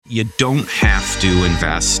you don't have to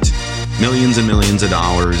invest millions and millions of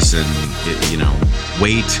dollars and,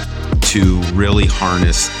 wait to really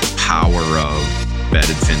harness the power of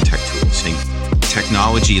embedded FinTech tools. I think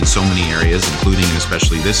technology in so many areas, including and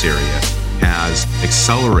especially this area, has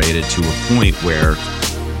accelerated to a point where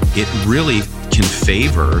it really can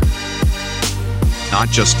favor not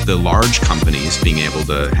just the large companies being able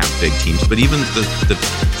to have big teams, but even the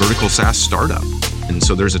vertical SaaS startup. And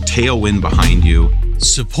so there's a tailwind behind you.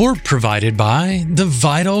 Support provided by the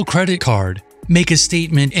Vital Credit Card. Make a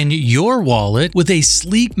statement in your wallet with a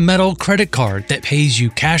sleek metal credit card that pays you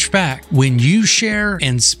cash back when you share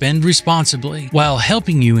and spend responsibly while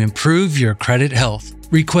helping you improve your credit health.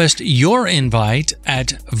 Request your invite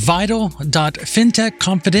at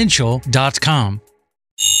vital.fintechconfidential.com.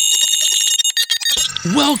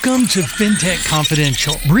 Welcome to FinTech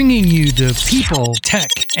Confidential, bringing you the people, tech,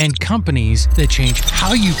 and companies that change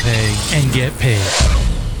how you pay and get paid.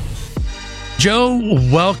 Joe,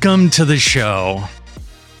 welcome to the show.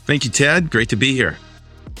 Thank you, Ted. Great to be here.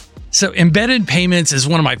 So embedded payments is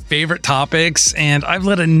one of my favorite topics, and I've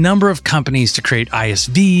led a number of companies to create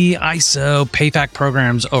ISV, ISO, payback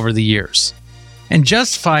programs over the years. And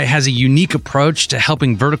Justifi has a unique approach to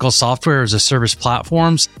helping vertical software as a service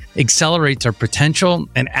platforms accelerate their potential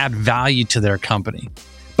and add value to their company.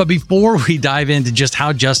 But before we dive into just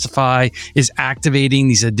how Justifi is activating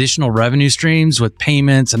these additional revenue streams with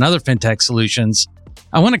payments and other FinTech solutions,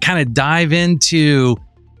 I want to kind of dive into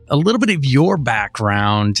a little bit of your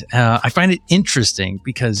background. I find it interesting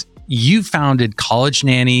because you founded College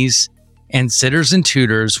Nannies and Sitters and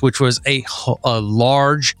Tutors, which was a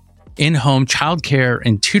large in-home childcare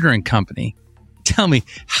and tutoring company. Tell me,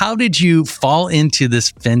 how did you fall into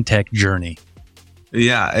this FinTech journey?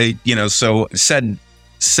 Yeah, so said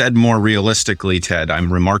more realistically, Ted,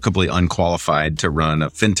 I'm remarkably unqualified to run a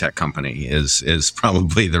FinTech company is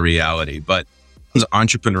probably the reality. But the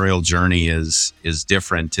entrepreneurial journey is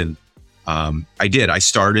different. And I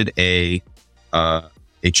started a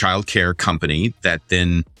childcare company that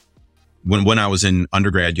then when I was in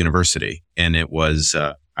undergrad university, and it was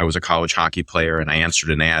I was a college hockey player, and I answered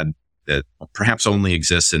an ad that perhaps only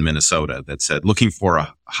exists in Minnesota that said, looking for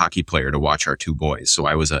a hockey player to watch our two boys. So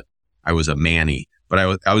I was a Manny, but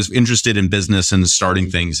I was interested in business and starting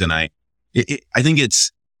things. And I think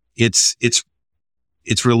it's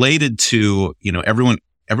related to, everyone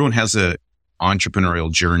has a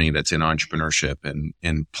entrepreneurial journey that's in entrepreneurship,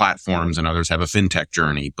 and platforms and others have a FinTech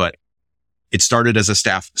journey, but it started as a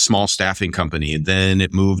small staffing company. Then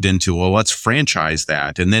it moved into, well, let's franchise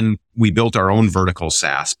that. And then we built our own vertical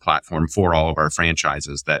SaaS platform for all of our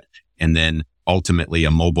franchises and then ultimately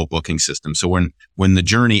a mobile booking system. So when the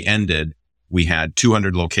journey ended, we had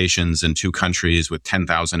 200 locations in 2 countries with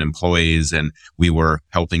 10,000 employees, and we were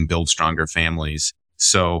helping build stronger families.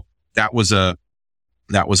 So that was a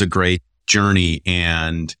great journey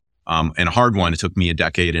and a hard one. It took me a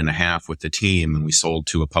decade and a half with the team, and we sold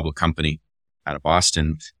to a public company out of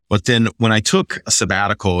Boston. But then when I took a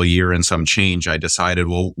sabbatical, a year and some change, I decided,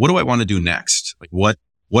 well, what do I want to do next? Like what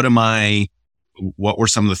were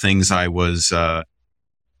some of the things I was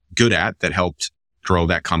good at that helped grow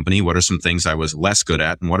that company? What are some things I was less good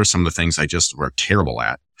at? And what are some of the things I just were terrible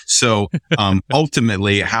at? So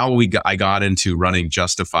ultimately, I got into running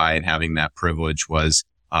Justifi and having that privilege was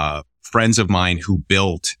friends of mine who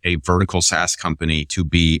built a vertical SaaS company to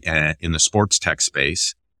be in the sports tech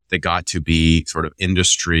space. They got to be sort of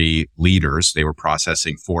industry leaders. They were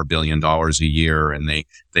processing $4 billion a year, and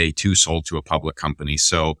they too sold to a public company.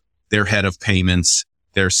 So their head of payments,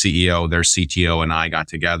 their CEO, their CTO, and I got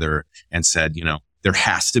together and said, there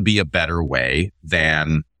has to be a better way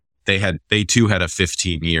than they too had a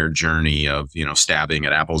 15-year journey of, stabbing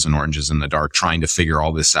at apples and oranges in the dark, trying to figure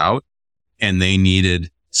all this out. And they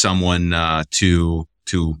needed someone to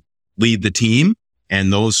lead the team.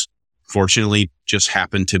 And those fortunately just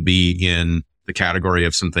happened to be in the category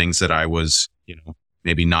of some things that I was,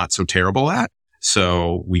 maybe not so terrible at.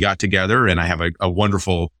 So we got together, and I have a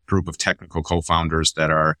wonderful group of technical co-founders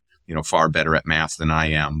that are, far better at math than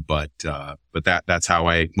I am. But that's how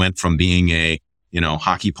I went from being a,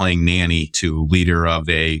 hockey playing nanny to leader of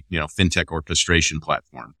a, FinTech orchestration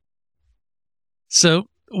platform. So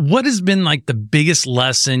what has been like the biggest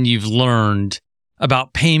lesson you've learned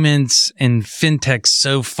about payments and FinTech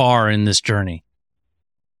so far in this journey?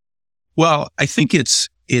 Well, I think it's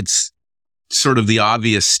sort of the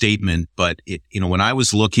obvious statement, but when I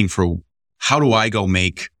was looking for how do I go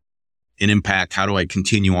make an impact, how do I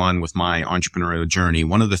continue on with my entrepreneurial journey,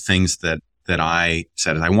 one of the things that I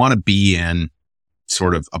said is I want to be in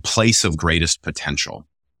sort of a place of greatest potential.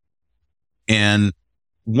 And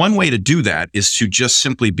one way to do that is to just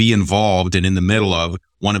simply be involved and in the middle of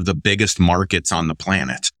one of the biggest markets on the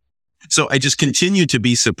planet. So I just continue to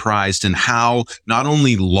be surprised in how not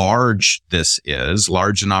only large this is,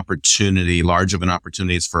 large of an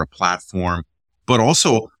opportunity is for a platform, but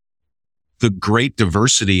also the great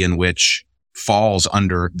diversity in which falls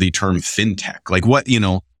under the term FinTech. Like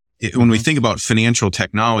when we think about financial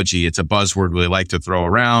technology, it's a buzzword we like to throw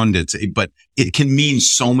around. But it can mean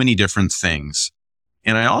so many different things.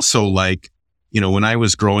 And I also when I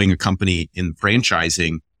was growing a company in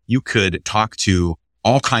franchising, you could talk to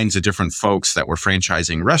all kinds of different folks that were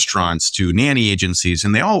franchising restaurants to nanny agencies,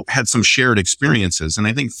 and they all had some shared experiences. And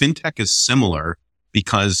I think FinTech is similar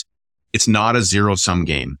because it's not a zero-sum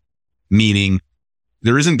game, meaning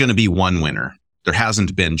there isn't going to be one winner. There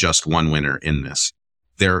hasn't been just one winner in this.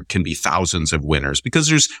 There can be thousands of winners because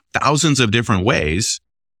there's thousands of different ways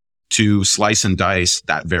to slice and dice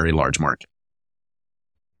that very large market.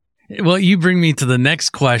 Well, you bring me to the next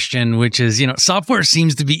question, which is, software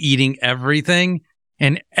seems to be eating everything.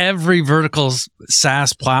 And every vertical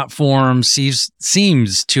SaaS platform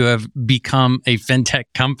seems to have become a FinTech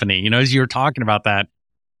company. As you were talking about that,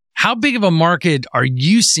 how big of a market are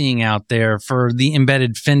you seeing out there for the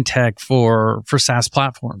embedded FinTech for SaaS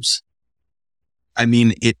platforms? I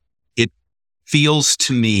mean, it feels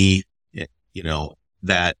to me,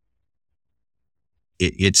 that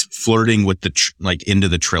it's flirting with into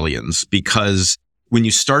the trillions, because when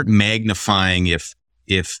you start magnifying, if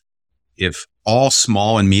all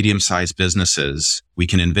small and medium-sized businesses, we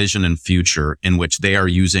can envision in future in which they are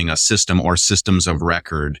using a system or systems of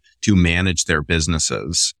record to manage their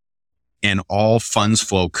businesses, and all funds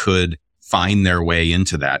flow could find their way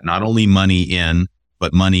into that, not only money in,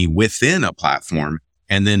 but money within a platform,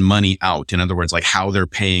 and then money out. In other words, like how they're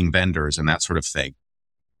paying vendors and that sort of thing.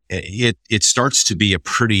 It starts to be a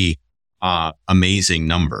pretty amazing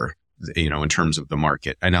number, in terms of the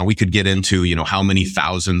market. And now we could get into, how many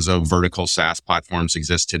thousands of vertical SaaS platforms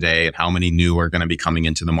exist today and how many new are going to be coming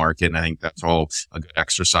into the market. And I think that's all a good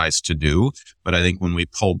exercise to do. But I think when we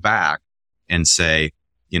pull back and say,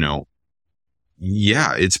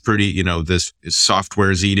 it's pretty, this software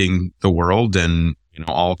is eating the world, and,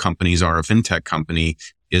 all companies are a FinTech company,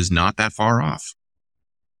 is not that far off.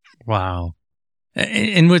 Wow.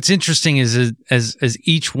 And what's interesting is as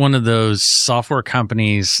each one of those software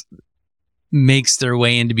companies makes their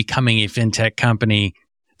way into becoming a FinTech company,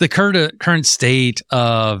 the current state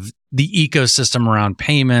of the ecosystem around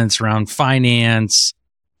payments, around finance,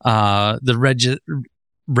 the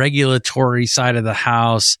regulatory side of the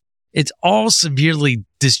house, it's all severely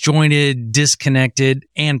disjointed, disconnected,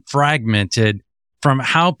 and fragmented from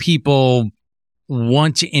how people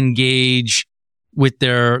want to engage with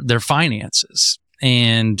their finances,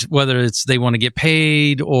 and whether it's they want to get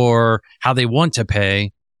paid or how they want to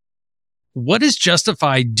pay. What is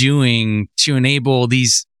Justifi doing to enable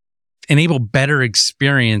better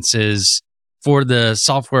experiences for the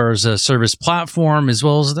software as a service platform as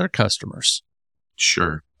well as their customers?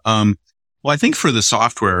 Sure. Well, I think for the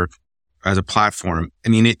software as a platform, I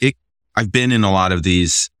mean, I've been in a lot of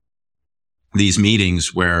these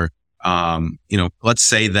meetings where, let's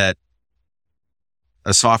say that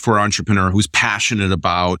a software entrepreneur who's passionate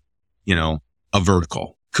about, a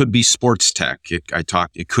vertical, could be sports tech. I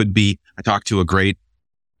talked to a great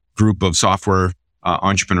group of software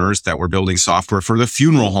entrepreneurs that were building software for the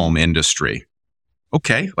funeral home industry.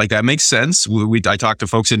 Okay, that makes sense. I talked to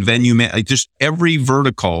folks in venue, just every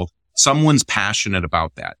vertical, someone's passionate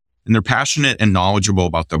about that. And they're passionate and knowledgeable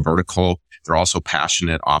about the vertical. They're also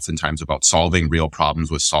passionate oftentimes about solving real problems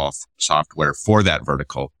with software for that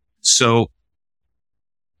vertical. So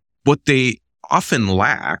what they often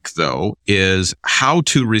lack, though, is how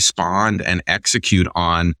to respond and execute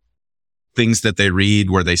on things that they read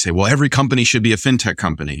where they say, well, every company should be a FinTech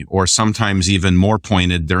company. Or sometimes even more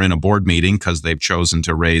pointed, they're in a board meeting because they've chosen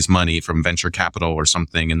to raise money from venture capital or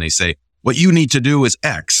something. And they say, what you need to do is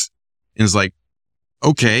X. And it's like,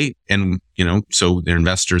 okay. And, so their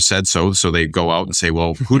investors said so. So they go out and say,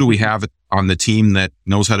 well, who do we have on the team that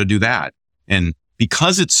knows how to do that? And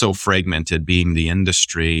because it's so fragmented, being the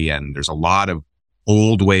industry, and there's a lot of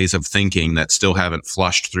old ways of thinking that still haven't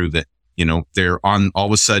flushed through they're on, all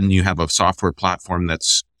of a sudden you have a software platform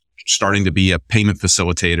that's starting to be a payment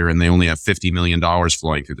facilitator and they only have $50 million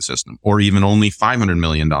flowing through the system, or even only $500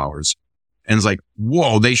 million. And it's like,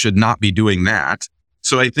 whoa, they should not be doing that.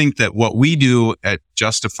 So I think that what we do at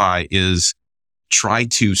Justifi is try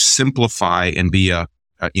to simplify and be a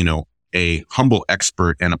humble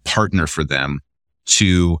expert and a partner for them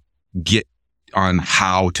to get on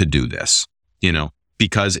how to do this,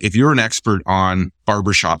 because if you're an expert on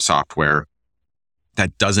barbershop software,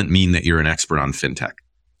 that doesn't mean that you're an expert on fintech.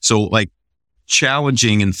 So like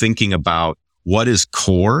challenging and thinking about what is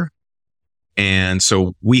core. And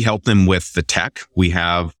so we help them with the tech. We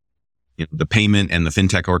have the payment and the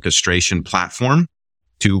fintech orchestration platform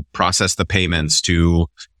to process the payments, to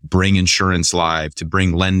bring insurance live, to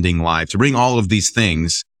bring lending live, to bring all of these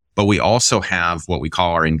things. But we also have what we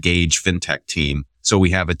call our engaged fintech team. So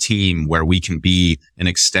we have a team where we can be an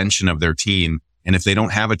extension of their team. And if they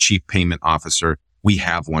don't have a chief payment officer, we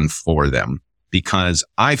have one for them. Because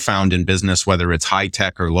I found in business, whether it's high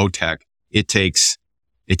tech or low tech, it takes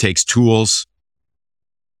tools,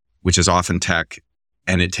 which is often tech,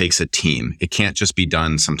 and it takes a team. It can't just be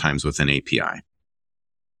done sometimes with an API.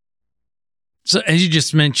 So as you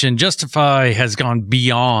just mentioned, Justifi has gone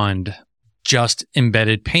beyond just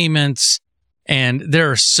embedded payments. And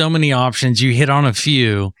there are so many options. You hit on a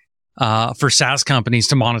few for SaaS companies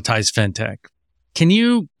to monetize fintech. Can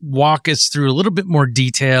you walk us through a little bit more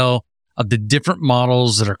detail of the different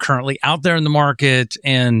models that are currently out there in the market?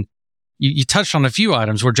 And you touched on a few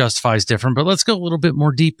items where Justifi is different, but let's go a little bit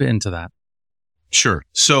more deep into that. Sure.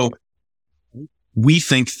 So we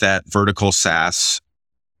think that vertical SaaS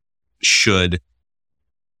should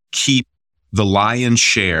keep the lion's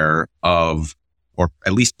share of, or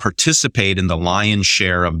at least participate in the lion's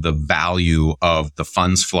share of the value of the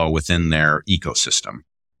funds flow within their ecosystem.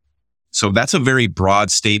 So that's a very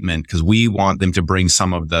broad statement because we want them to bring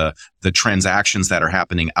some of the transactions that are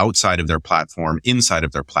happening outside of their platform, inside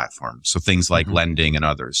of their platform. So things like lending and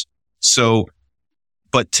others. So,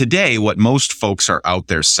 but today, what most folks are out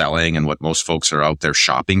there selling and what most folks are out there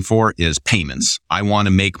shopping for is payments. I want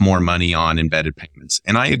to make more money on embedded payments.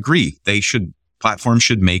 And I agree. Platforms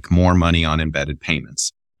should make more money on embedded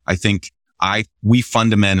payments. I think we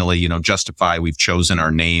fundamentally, Justifi, we've chosen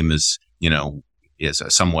our name as, is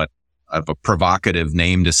a somewhat of a provocative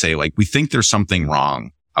name to say, like, we think there's something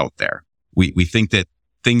wrong out there. We think that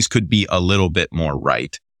things could be a little bit more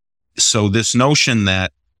right. So this notion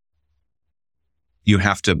that you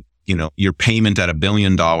have to, your payment at $1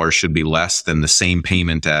 billion should be less than the same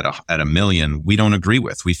payment at $1 million, we don't agree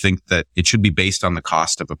with. We think that it should be based on the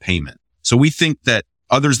cost of a payment. So we think that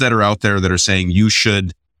others that are out there that are saying you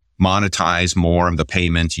should monetize more of the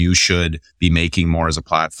payment, you should be making more as a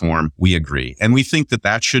platform, we agree. And we think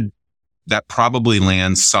that probably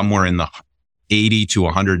lands somewhere in the 80 to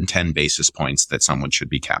 110 basis points that someone should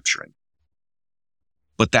be capturing.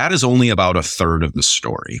 But that is only about a third of the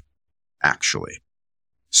story, actually.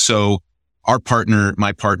 So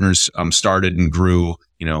my partners started and grew,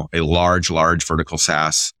 a large vertical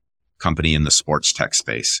SaaS company in the sports tech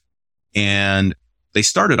space. And they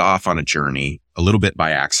started off on a journey a little bit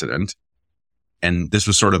by accident. And this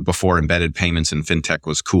was sort of before embedded payments and fintech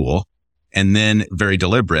was cool. And then very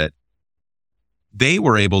deliberate, they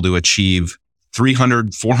were able to achieve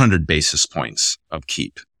 300, 400 basis points of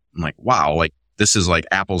keep. I'm like, wow, like this is like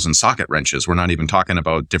apples and socket wrenches. We're not even talking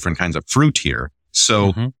about different kinds of fruit here.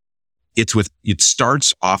 So it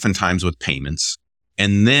starts oftentimes with payments.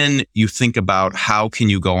 And then you think about how can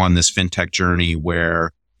you go on this fintech journey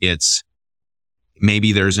where it's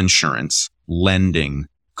maybe there's insurance, lending,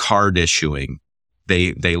 card issuing.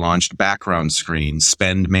 They launched background screens,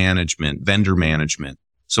 spend management, vendor management.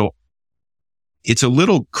 So it's a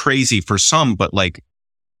little crazy for some, but like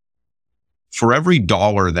for every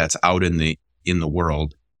dollar that's out in the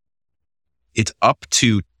world, it's up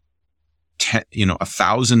to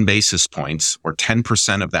 1,000 basis points or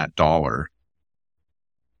 10% of that dollar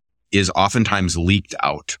is oftentimes leaked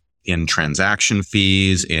out in transaction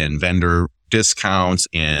fees, in vendor discounts,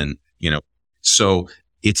 so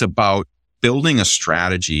it's about building a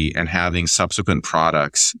strategy and having subsequent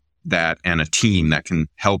products and a team that can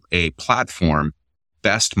help a platform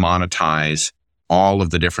best monetize all of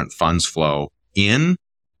the different funds flow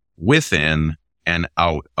within, and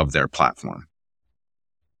out of their platform.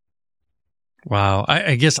 Wow.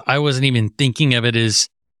 I guess I wasn't even thinking of it as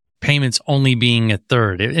payments only being a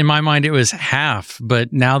third. In my mind, it was half.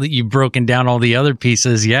 But now that you've broken down all the other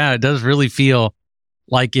pieces, yeah, it does really feel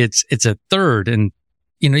like it's a third. And,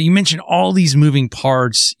 you mentioned all these moving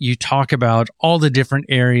parts. You talk about all the different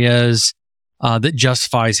areas that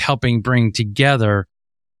Justifi is helping bring together.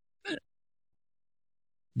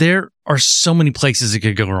 There are so many places it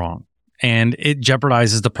could go wrong, and it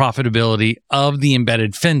jeopardizes the profitability of the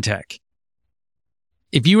embedded fintech.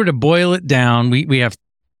 If you were to boil it down, we have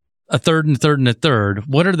a third and a third and a third.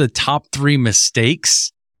 What are the top 3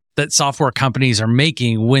 mistakes that software companies are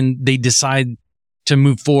making when they decide to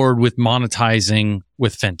move forward with monetizing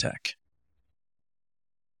with fintech?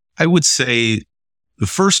 I would say the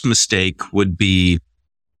first mistake would be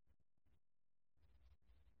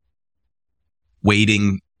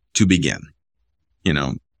waiting to begin.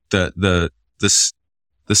 The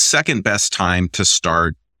second best time to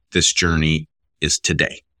start this journey is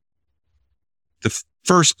today. The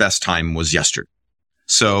first best time was yesterday.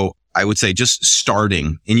 So I would say just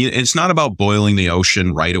starting, and it's not about boiling the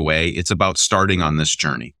ocean right away. It's about starting on this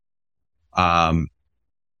journey.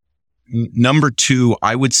 Number two,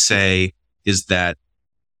 I would say, is that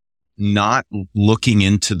not looking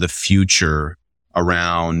into the future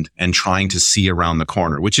around and trying to see around the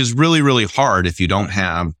corner, which is really, really hard if you don't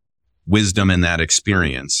have wisdom in that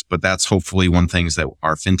experience. But that's hopefully one thing that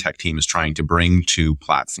our FinTech team is trying to bring to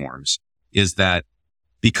platforms, is that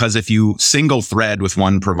because if you single thread with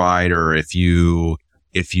one provider, if you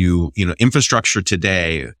infrastructure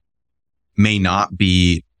today may not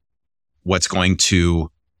be what's going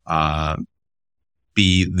to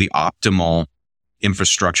be the optimal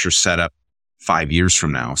infrastructure setup 5 years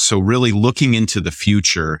from now. So really looking into the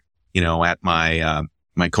future, at my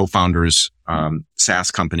co-founder's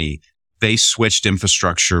SaaS company, they switched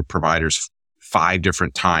infrastructure providers 5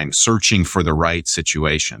 different times, searching for the right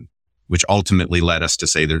situation, which ultimately led us to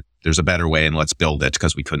say there's a better way and let's build it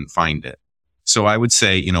because we couldn't find it. So I would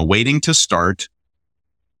say, waiting to start.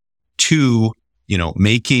 2,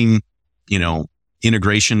 making,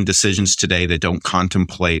 integration decisions today that don't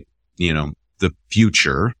contemplate, the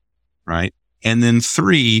future, right? And then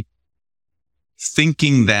 3,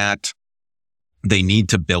 thinking that they need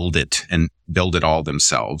to build it and build it all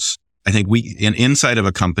themselves. I think inside of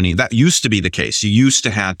a company, that used to be the case. You used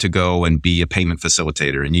to have to go and be a payment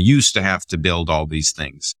facilitator, and you used to have to build all these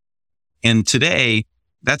things. And today,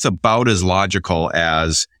 that's about as logical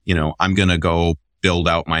as, I'm going to go build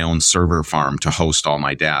out my own server farm to host all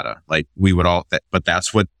my data. Like we would but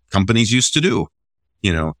that's what companies used to do,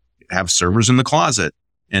 have servers in the closet.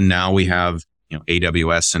 And now we have,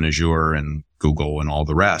 AWS and Azure and Google and all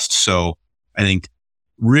the rest. So I think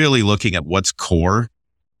really looking at what's core,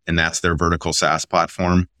 and that's their vertical SaaS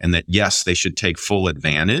platform, and that, yes, they should take full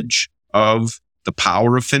advantage of the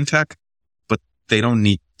power of FinTech, but they don't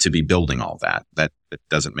need to be building all that. That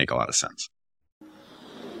doesn't make a lot of sense.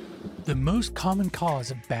 The most common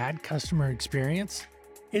cause of bad customer experience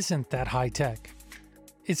isn't that high tech.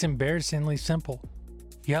 It's embarrassingly simple.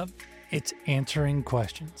 Yep, it's answering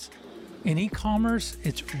questions. In e-commerce,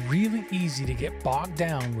 it's really easy to get bogged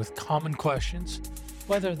down with common questions,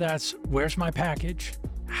 whether that's where's my package,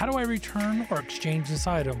 how do I return or exchange this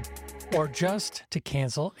item, or just to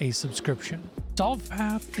cancel a subscription.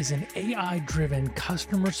 SolvePath is an AI-driven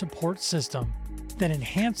customer support system that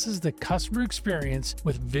enhances the customer experience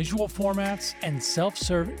with visual formats and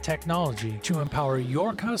self-serve technology to empower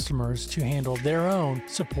your customers to handle their own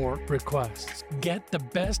support requests. Get the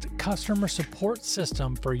best customer support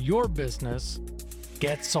system for your business.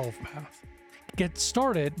 Get SolvePath. Get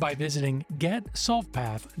started by visiting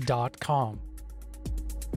getsolvepath.com.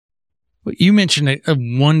 You mentioned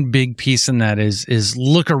one big piece in that is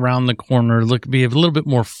look around the corner, be a little bit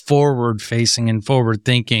more forward facing and forward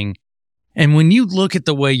thinking. And when you look at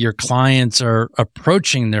the way your clients are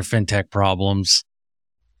approaching their FinTech problems,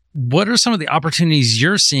 what are some of the opportunities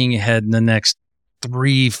you're seeing ahead in the next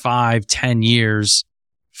 3, 5, 10 years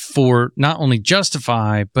for not only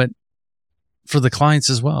Justifi, but for the clients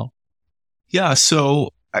as well? Yeah.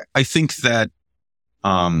 So I think that,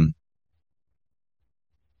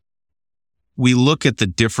 we look at the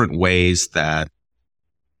different ways that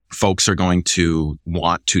folks are going to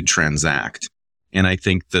want to transact. And I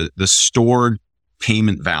think the stored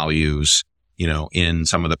payment values, in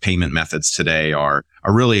some of the payment methods today are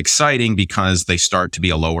really exciting because they start to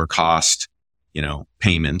be a lower cost,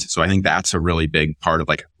 payment. So I think that's a really big part of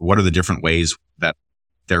what are the different ways that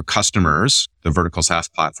their customers, the vertical SaaS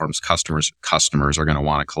platforms customers are going to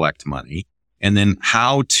want to collect money. And then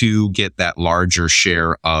how to get that larger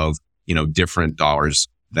share of, different dollars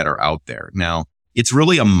that are out there. Now, it's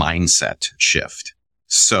really a mindset shift.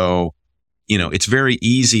 So, it's very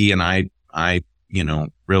easy, and I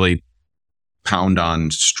really pound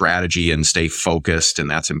on strategy and stay focused,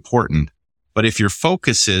 and that's important. But if your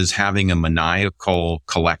focus is having a maniacal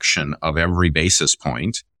collection of every basis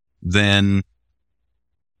point, then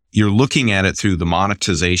you're looking at it through the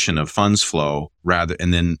monetization of funds flow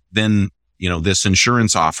and then this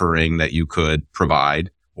insurance offering that you could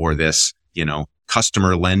provide, or this,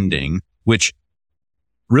 customer lending, which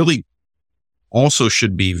really also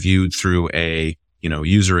should be viewed through a,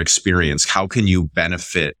 user experience. How can you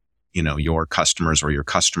benefit, your customers or your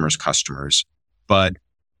customers' customers? But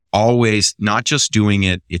always not just doing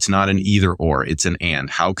it. It's not an either or, it's an and.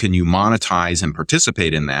 How can you monetize and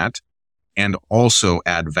participate in that and also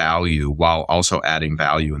add value while also adding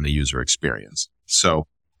value in the user experience? So,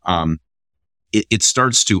 it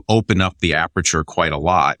starts to open up the aperture quite a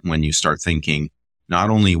lot when you start thinking not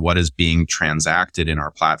only what is being transacted in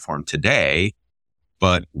our platform today,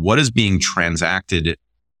 but what is being transacted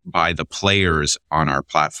by the players on our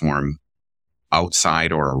platform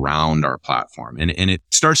outside or around our platform. And it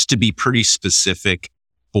starts to be pretty specific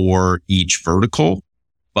for each vertical.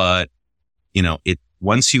 But,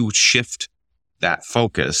 once you shift that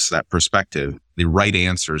focus, that perspective, the right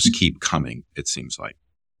answers keep coming, it seems like.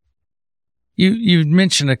 You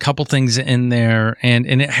mentioned a couple things in there, and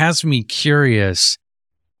it has me curious.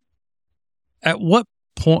 At what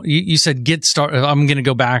point you said get started? I'm going to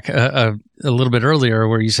go back a little bit earlier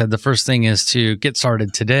where you said the first thing is to get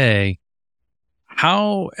started today.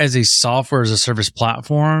 How, as a software as a service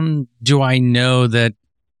platform, do I know that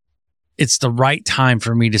it's the right time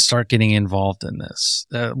for me to start getting involved in this?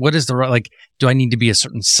 What is the right, like, do I need to be a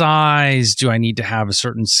certain size? Do I need to have a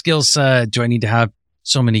certain skill set? Do I need to have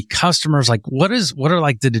so many customers? Like, what are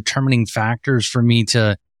like the determining factors for me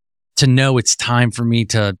to know it's time for me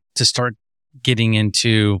to start getting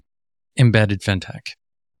into embedded fintech?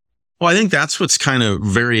 Well, I think that's what's kind of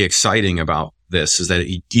very exciting about this is that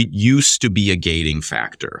it used to be a gating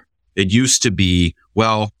factor. It used to be,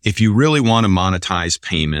 well, if you really want to monetize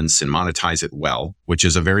payments and monetize it well, which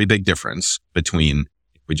is a very big difference between,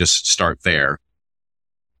 if we just start there,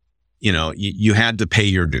 you had to pay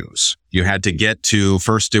your dues. You had to get to,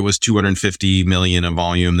 first it was 250 million in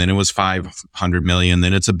volume, then it was 500 million,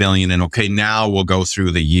 then it's $1 billion. And okay, now we'll go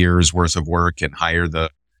through the year's worth of work and hire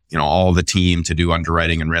all the team to do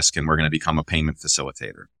underwriting and risk, and we're going to become a payment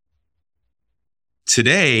facilitator.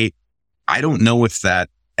 Today, I don't know if that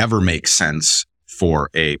ever makes sense for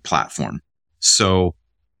a platform. So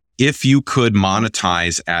if you could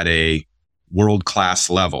monetize at a world-class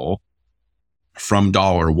level from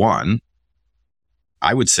 $1,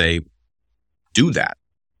 I would say do that,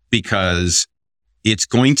 because it's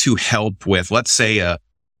going to help with, let's say a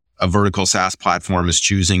vertical SaaS platform is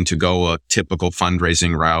choosing to go a typical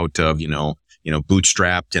fundraising route of,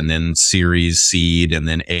 bootstrapped and then series, seed, and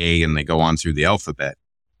then A, and they go on through the alphabet.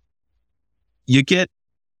 You get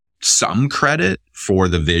some credit for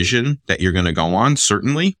the vision that you're going to go on,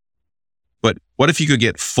 certainly. But what if you could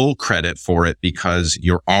get full credit for it because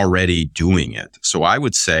you're already doing it? So I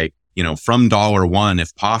would say, from $1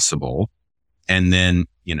 if possible, and then,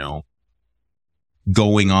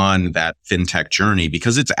 going on that fintech journey,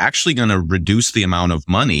 because it's actually going to reduce the amount of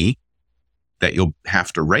money that you'll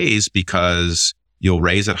have to raise, because you'll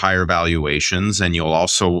raise at higher valuations, and you'll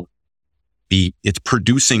also it's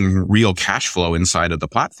producing real cash flow inside of the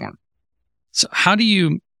platform. So how do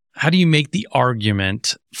you make the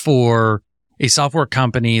argument for a software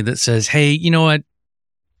company that says, hey, you know what?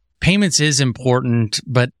 Payments is important,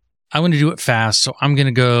 but I want to do it fast. So I'm going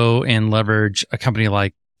to go and leverage a company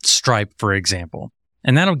like Stripe, for example.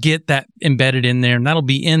 And that'll get that embedded in there, and that'll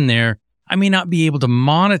be in there. I may not be able to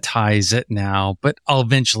monetize it now, but I'll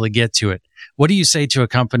eventually get to it. What do you say to a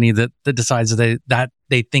company that decides that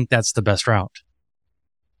they think that's the best route?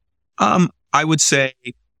 I would say,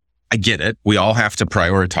 I get it. We all have to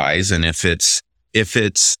prioritize. And if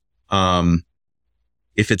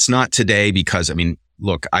it's not today, because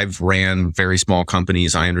look, I've ran very small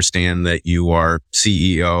companies. I understand that you are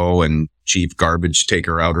CEO and chief garbage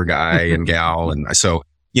taker outer guy and gal. And so,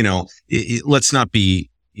 let's not be,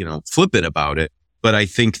 flippant about it. But I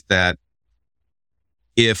think that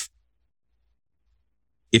if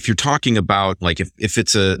you're talking about, like, if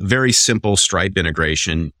it's a very simple Stripe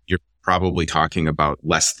integration, you're probably talking about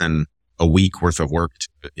less than a week worth of work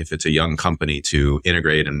if it's a young company to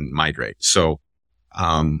integrate and migrate. So,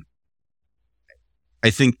 I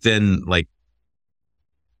think then, like,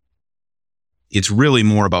 it's really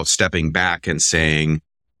more about stepping back and saying,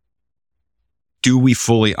 do we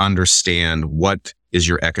fully understand what is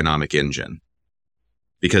your economic engine?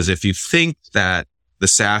 Because if you think that the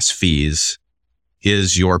SaaS fees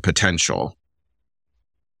is your potential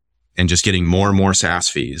and just getting more and more SaaS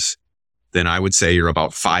fees, then I would say you're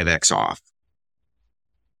about 5x off,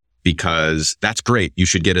 because that's great. You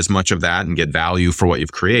should get as much of that and get value for what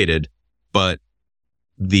you've created. But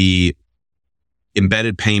the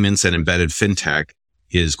embedded payments and embedded fintech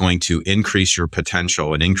is going to increase your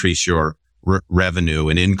potential and increase your revenue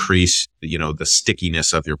and increase, the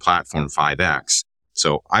stickiness of your platform 5x.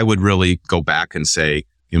 So I would really go back and say,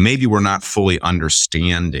 maybe we're not fully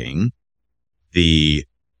understanding the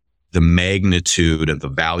magnitude of the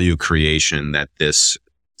value creation that this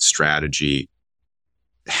strategy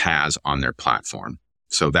has on their platform.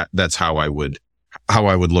 So that's how I would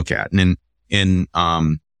look at it. And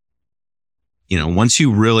once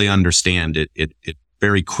you really understand it, it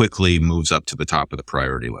very quickly moves up to the top of the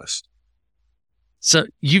priority list. So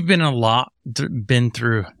you've been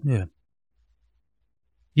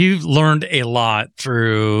you've learned a lot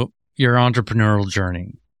through your entrepreneurial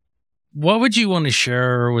journey. What would you want to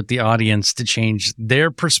share with the audience to change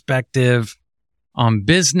their perspective on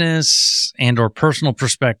business and or personal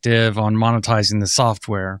perspective on monetizing the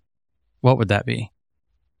software? What would that be?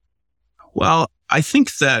 Well, I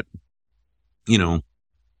think that,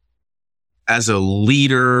 as a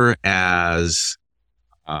leader, as,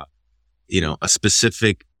 a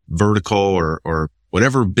specific vertical or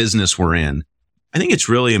whatever business we're in, I think it's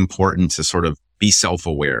really important to sort of be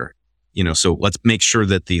self-aware. So let's make sure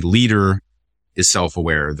that the leader is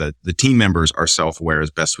self-aware, that the team members are self-aware as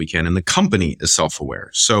best we can, and the company is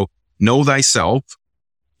self-aware. So know thyself,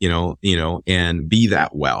 and be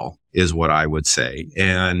that well is what I would say.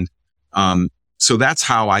 And, so that's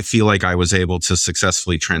how I feel like I was able to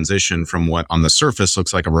successfully transition from what on the surface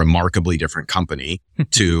looks like a remarkably different company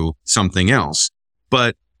to something else.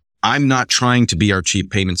 But I'm not trying to be our chief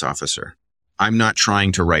payments officer. I'm not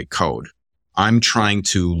trying to write code. I'm trying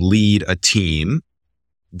to lead a team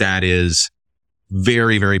that is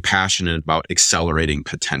very, very passionate about accelerating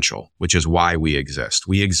potential, which is why we exist.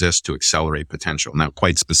 We exist to accelerate potential. Now,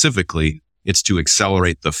 quite specifically, it's to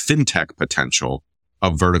accelerate the FinTech potential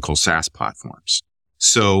of vertical SaaS platforms.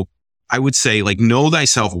 So I would say, know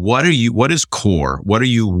thyself. What is core? What are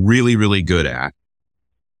you really, really good at?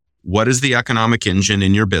 What is the economic engine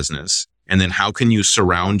in your business? And then how can you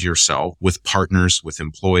surround yourself with partners, with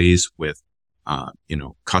employees, with,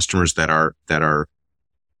 customers that are,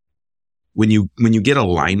 when you get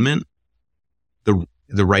alignment, the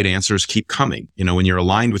right answers keep coming. When you're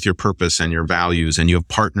aligned with your purpose and your values and you have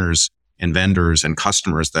partners and vendors and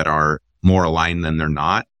customers that are more aligned than they're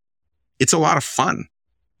not, it's a lot of fun,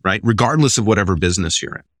 right? Regardless of whatever business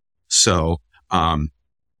you're in. So,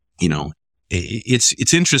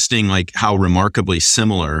 it's interesting, how remarkably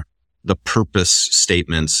similar the purpose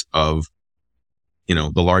statements of,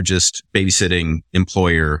 the largest babysitting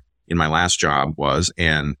employer in my last job was,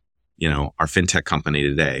 and, our FinTech company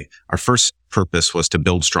today. Our first purpose was to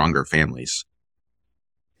build stronger families.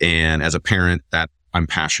 And as a parent, that I'm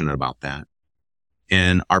passionate about that.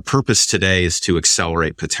 And our purpose today is to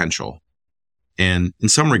accelerate potential. And in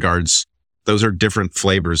some regards, those are different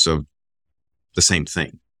flavors of the same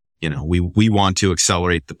thing. We want to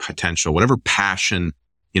accelerate the potential, whatever passion,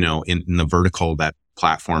 in the vertical that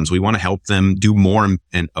platforms, we want to help them do more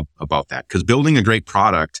about that. Because building a great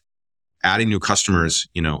product, adding new customers,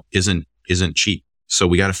 isn't cheap. So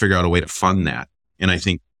we got to figure out a way to fund that. And I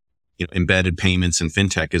think, embedded payments and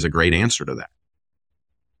FinTech is a great answer to that.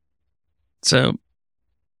 So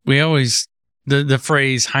we always, the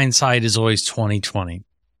phrase hindsight is always 20/20.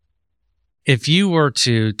 If you were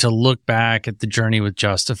to look back at the journey with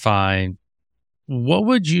Justifi, what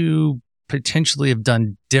would you potentially have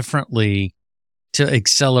done differently to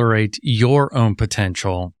accelerate your own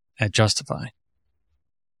potential at Justifi?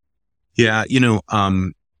 Yeah,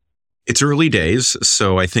 it's early days,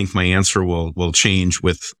 so I think my answer will change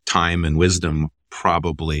with time and wisdom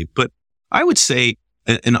probably. But I would say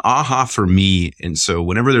an aha for me, and so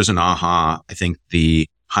whenever there's an aha, I think the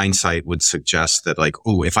hindsight would suggest that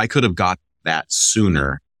if I could have got that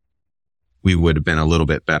sooner, we would have been a little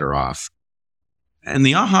bit better off. And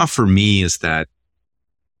the aha for me is that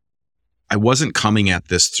I wasn't coming at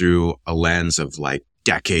this through a lens of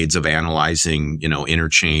decades of analyzing,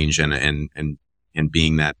 interchange and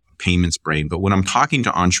being that payments brain. But when I'm talking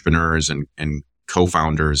to entrepreneurs and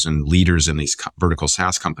co-founders and leaders in these vertical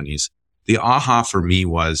SaaS companies, the aha for me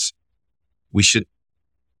was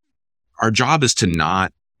our job is to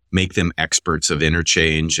not make them experts of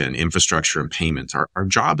interchange and infrastructure and payments. Our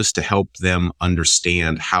job is to help them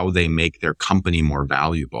understand how they make their company more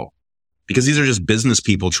valuable. Because these are just business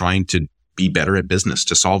people trying to be better at business,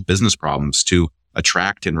 to solve business problems, to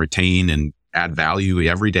attract and retain and add value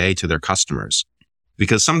every day to their customers.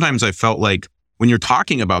 Because sometimes I felt like when you're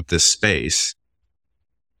talking about this space,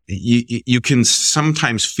 you can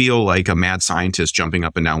sometimes feel like a mad scientist jumping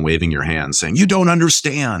up and down, waving your hands, saying, "You don't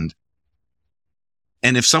understand."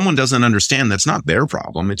 And if someone doesn't understand, that's not their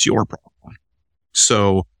problem. It's your problem.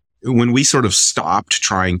 So when we sort of stopped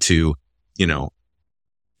trying to,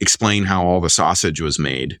 explain how all the sausage was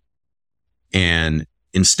made and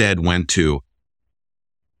instead went to,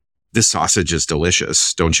 "This sausage is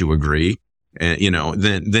delicious. Don't you agree?" And,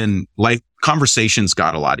 then conversations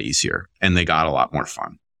got a lot easier and they got a lot more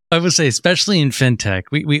fun. I would say, especially in FinTech,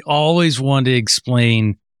 we always want to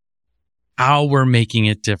explain how we're making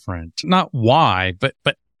it different. Not why,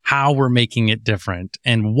 but how we're making it different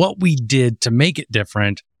and what we did to make it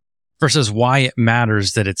different versus why it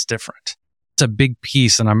matters that it's different. a big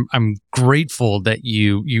piece, and I'm grateful that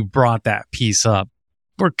you brought that piece up.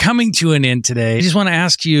 We're coming to an end today. I just want to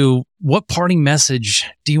ask you, what parting message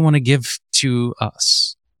do you want to give to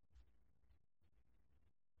us?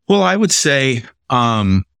 Well, I would say,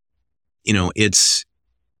 it's,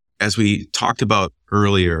 as we talked about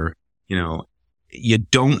earlier, you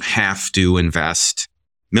don't have to invest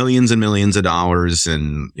millions and millions of dollars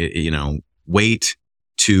and, wait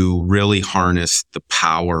to really harness the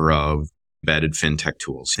power of embedded fintech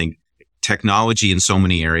tools. I think technology in so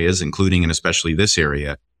many areas, including and especially this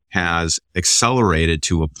area, has accelerated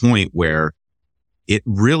to a point where it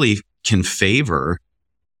really can favor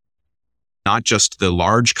not just the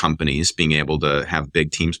large companies being able to have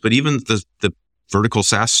big teams, but even the vertical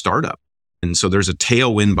SaaS startup. And so there's a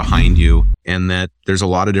tailwind behind you, and that there's a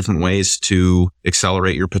lot of different ways to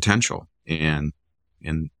accelerate your potential. And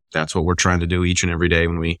that's what we're trying to do each and every day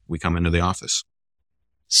when we come into the office.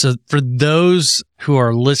 So for those who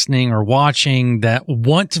are listening or watching that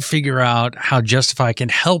want to figure out how Justifi can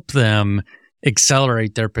help them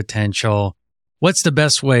accelerate their potential, what's the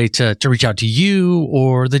best way to reach out to you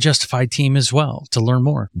or the Justifi team as well to learn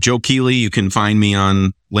more? Joe Keeley, you can find me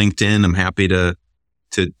on LinkedIn. I'm happy to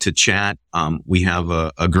chat. We have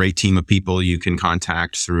a great team of people you can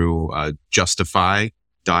contact through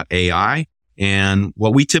Justifi.ai. And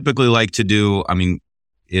what we typically like to do,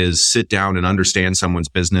 is sit down and understand someone's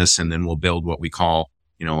business, and then we'll build what we call,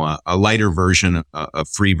 a lighter version, a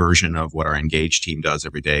free version of what our Engage team does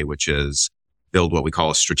every day, which is build what we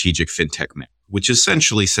call a strategic fintech map, which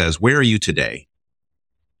essentially says, where are you today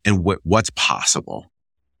and what's possible,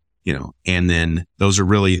 and then those are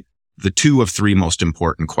really the 2 of 3 most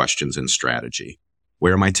important questions in strategy.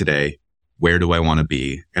 Where am I today? Where do I want to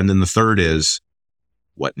be? And then the third is,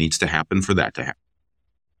 what needs to happen for that to happen?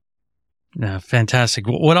 Yeah, fantastic.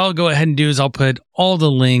 What I'll go ahead and do is I'll put all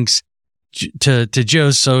the links to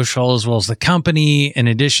Joe's social as well as the company, in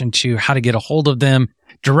addition to how to get a hold of them,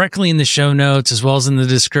 directly in the show notes as well as in the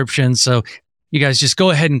description. So you guys just go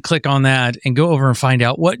ahead and click on that and go over and find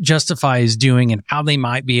out what Justifi is doing and how they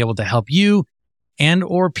might be able to help you and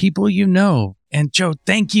or people you know. And Joe,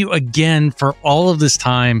 thank you again for all of this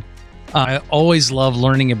time. I always love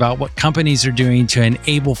learning about what companies are doing to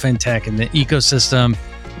enable fintech and the ecosystem.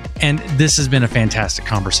 And this has been a fantastic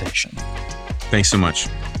conversation. Thanks so much.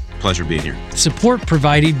 Pleasure being here. Support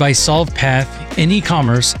provided by SolvePath. In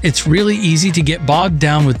e-commerce, it's really easy to get bogged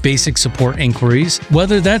down with basic support inquiries,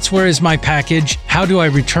 whether that's where is my package, how do I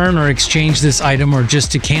return or exchange this item, or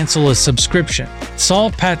just to cancel a subscription.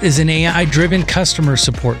 SolvePath is an AI-driven customer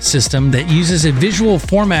support system that uses a visual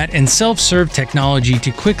format and self-serve technology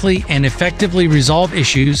to quickly and effectively resolve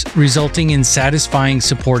issues, resulting in satisfying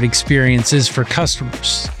support experiences for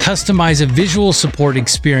customers. Customize a visual support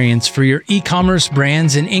experience for your e-commerce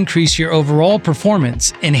brands and increase your overall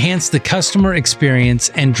performance, enhance the customer experience,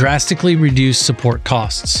 and drastically reduce support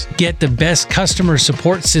costs. Get the best customer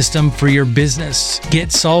support system for your business. Get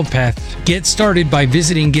SolvePath. Get started by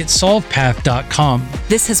visiting getsolvepath.com.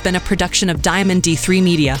 This has been a production of Diamond D3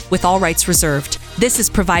 Media, with all rights reserved. This is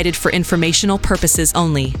provided for informational purposes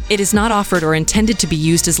only. It is not offered or intended to be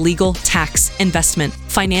used as legal, tax, investment,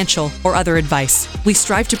 financial, or other advice. We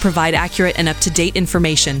strive to provide accurate and up-to-date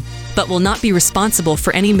information, but will not be responsible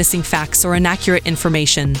for any missing facts or inaccurate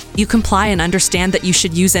information. You comply and understand that you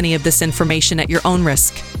should use any of this information at your own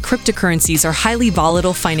risk. Cryptocurrencies are highly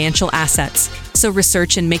volatile financial assets, so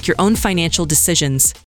research and make your own financial decisions.